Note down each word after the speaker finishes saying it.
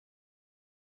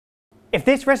If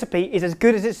this recipe is as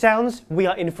good as it sounds, we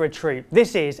are in for a treat.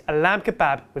 This is a lamb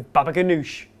kebab with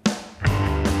Babaganoush.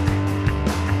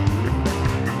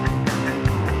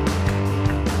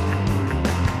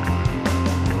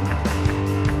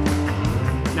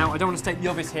 Now, I don't want to state the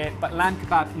obvious here, but lamb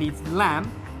kebab needs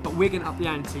lamb, but we're going to up the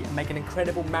ante and make an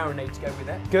incredible marinade to go with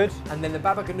it. Good. And then the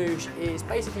babaganoush is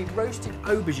basically roasted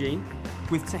aubergine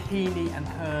with tahini and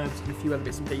herbs and a few other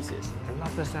bits and pieces. I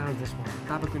love the sound of this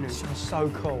one. Babaganoush. It smells so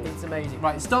cool. It's amazing.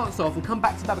 Right, it starts off, we'll come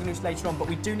back to babaganoush later on, but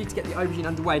we do need to get the aubergine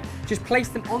underway. Just place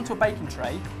them onto a baking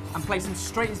tray and place them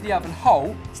straight into the oven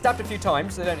whole, stabbed a few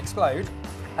times so they don't explode,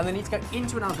 and they need to go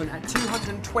into an oven at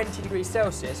 220 degrees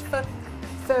Celsius for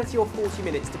 30 or 40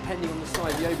 minutes, depending on the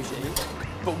size of the aubergine.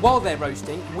 But while they're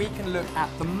roasting, we can look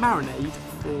at the marinade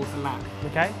for the lamb.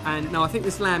 Okay. And now I think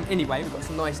this lamb, anyway, we've got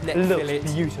some nice neck fillet.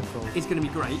 Looks beautiful. It's going to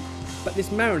be great. But this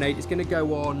marinade is going to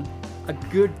go on a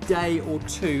good day or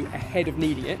two ahead of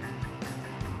needing it,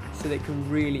 so they can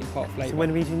really impart flavour. So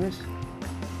when are we eating this?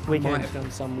 Weekend. I might have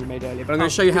done some we made earlier, but I'm going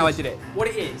to show you how I did it. What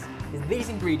it is these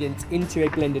ingredients into a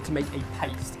blender to make a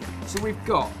paste. So we've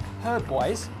got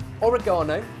herb-wise,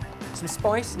 oregano, some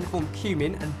spice in the form of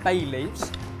cumin and bay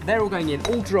leaves. They're all going in,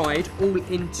 all dried, all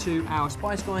into our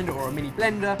spice grinder or a mini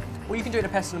blender, or you can do it in a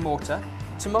pestle and mortar.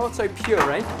 Tomato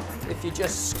puree, if you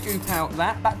just scoop out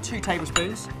that, about 2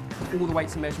 tablespoons, all the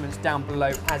weights and measurements down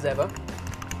below as ever.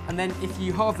 And then if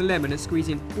you halve the lemon and squeeze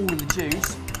in all of the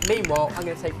juice, meanwhile I'm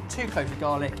going to take 2 cloves of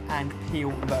garlic and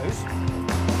peel those.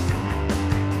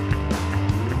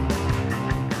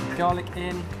 Garlic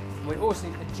in, we also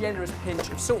need a generous pinch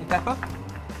of salt and pepper,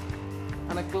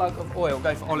 and a glug of oil.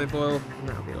 Go for olive oil, and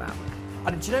that'll be allowed.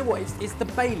 And do you know what? It's the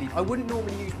bay leaf. I wouldn't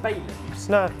normally use bay leaves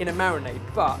in a marinade,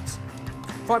 but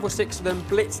 5 or 6 of them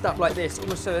blitzed up like this,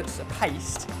 almost so it's a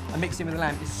paste, and mixed in with the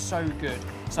lamb is so good.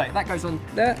 So that goes on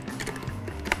there.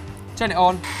 Turn it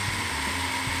on.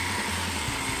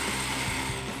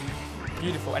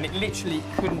 Beautiful, and it literally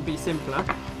couldn't be simpler.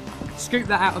 Scoop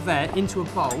that out of there into a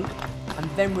bowl, and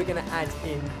then we're going to add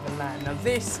in the lamb. Now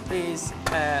this is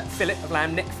a fillet of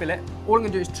lamb, neck fillet. All I'm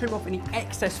going to do is trim off any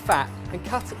excess fat and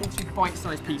cut it into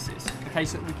bite-sized pieces, okay,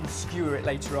 so that we can skewer it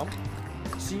later on.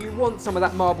 So you want some of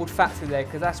that marbled fat through there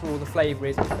because that's where all the flavour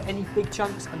is. But any big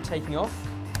chunks I'm taking off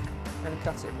and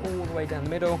cut it all the way down the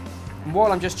middle. And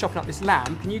while I'm just chopping up this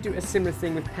lamb, can you do a similar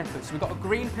thing with peppers? So we've got a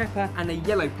green pepper and a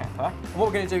yellow pepper. And what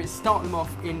we're going to do is start them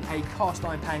off in a cast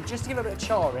iron pan just to give it a bit of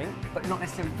charring, but not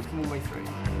necessarily push them all the way through.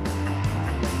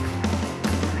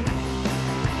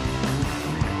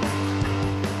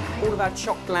 All of our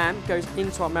chopped lamb goes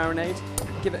into our marinade.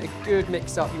 Give it a good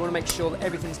mix up. You want to make sure that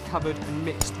everything's covered and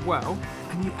mixed well.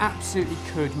 And you absolutely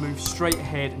could move straight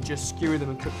ahead and just skewer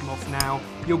them and cook them off now.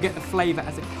 You'll get the flavour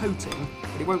as a coating,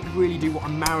 but it won't really do what a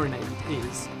marinade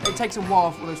is. It takes a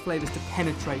while for all those flavours to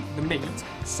penetrate the meat.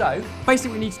 So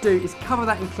basically what we need to do is cover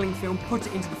that in cling film, put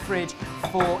it into the fridge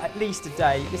for at least a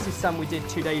day. This is some we did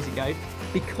 2 days ago.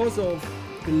 Because of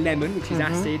the lemon, which is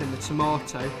acid, and the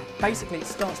tomato, basically it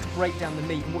starts to break down the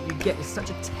meat, and what you get is such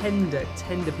a tender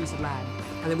piece of lamb.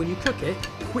 And then when you cook it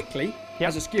quickly,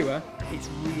 as a skewer, it's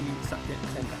really succulent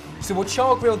and tender. So we'll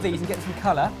char grill these and get some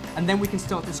colour, and then we can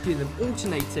start to skewer them,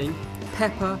 alternating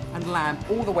pepper and lamb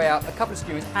all the way up, a couple of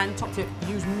skewers, and top tip,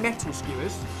 use metal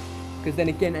skewers, because then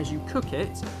again, as you cook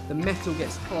it, the metal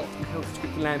gets hot and helps to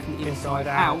cook the lamb from the inside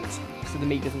out, so the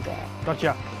meat doesn't dry out.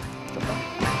 Gotcha.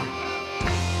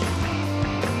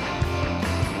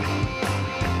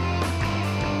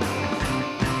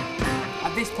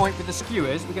 At this point with the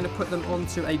skewers, we're going to put them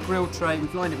onto a grill tray.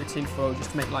 We've lined it with tin foil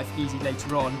just to make life easy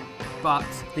later on, but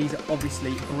these are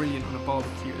obviously brilliant on a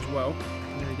barbecue as well.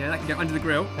 There we go, that can go under the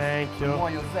grill. Thank you. And while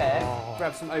you're there,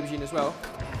 grab some aubergine as well,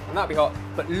 and that'll be hot.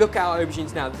 But look at our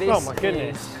aubergines now. This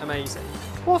is amazing.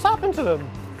 What's happened to them?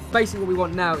 Basically what we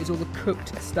want now is all the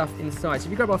cooked stuff inside. So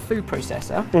if you grab our food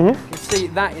processor, you can see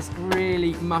that is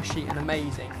really mushy and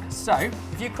amazing. So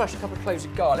if you crush a couple of cloves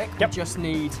of garlic, you just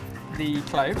need the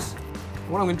cloves.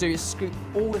 What I'm going to do is scoop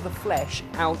all of the flesh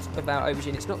out of our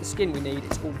aubergine. It's not the skin we need,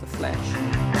 it's all the flesh.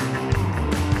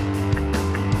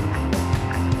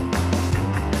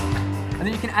 And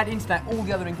then you can add into that all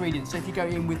the other ingredients. So if you go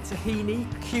in with tahini,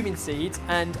 cumin seeds,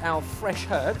 and our fresh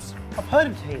herbs. I've heard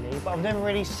of tahini, but I've never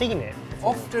really seen it before.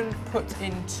 Often put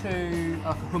into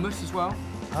like a hummus as well.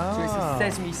 So it's a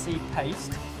sesame seed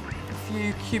paste, a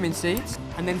few cumin seeds,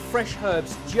 and then fresh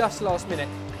herbs just last minute.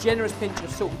 Generous pinch of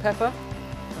salt and pepper.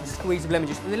 A squeeze of lemon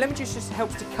juice. And the lemon juice just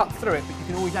helps to cut through it, but you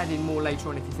can always add in more later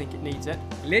on if you think it needs it.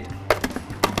 Lid.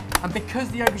 And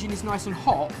because the aubergine is nice and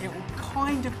hot, it will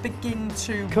kind of begin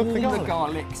to warm the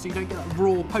garlic so you don't get that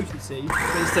raw potency,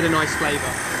 but instead a nice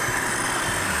flavour.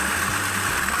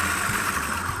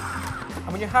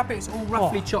 you're happy it's all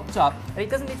roughly chopped up, and it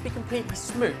doesn't need to be completely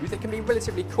smooth, it can be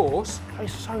relatively coarse.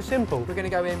 It's so simple. We're going to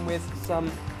go in with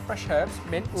some fresh herbs,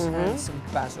 mint, and some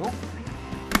basil.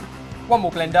 One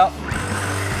more blend up.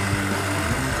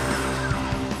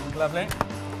 Lovely.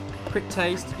 Quick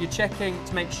taste, you're checking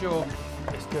to make sure.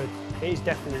 It's good. It is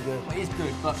definitely good. Well, it is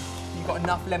good, but you've got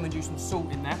enough lemon juice and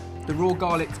salt in there. The raw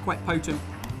garlic's quite potent,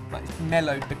 but it's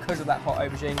mellowed because of that hot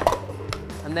aubergine.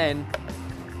 And then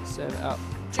serve it up.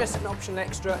 Just an optional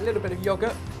extra, a little bit of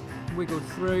yogurt, wiggled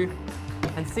through.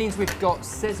 And since we've got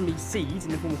sesame seeds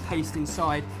in the form of paste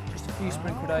inside, just a few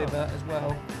sprinkled over as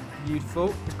well.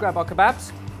 Beautiful. Let's grab our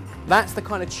kebabs. That's the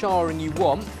kind of charring you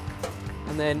want.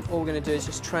 And then all we're going to do is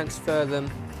just transfer them.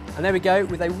 And there we go,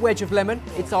 with a wedge of lemon.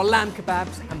 It's our lamb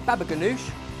kebabs and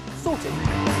babaganoush sorted.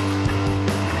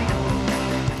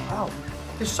 Wow,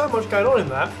 there's so much going on in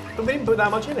that, but we didn't put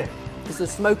that much in it. It's a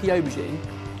smoky aubergine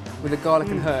with the garlic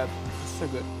and herb. It's so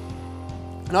good.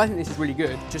 And I think this is really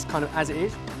good, just kind of as it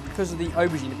is. Because of the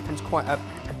aubergine, it becomes quite a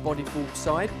bodyful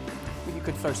side. But you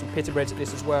could throw some pita breads at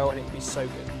this as well, and it would be so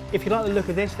good. If you like the look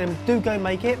of this, then do go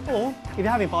make it. Or if you're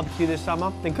having barbecue this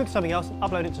summer, then cook something else,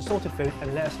 upload it to Sorted Food,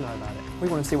 and let us know about it. We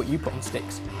want to see what you put on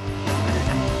sticks.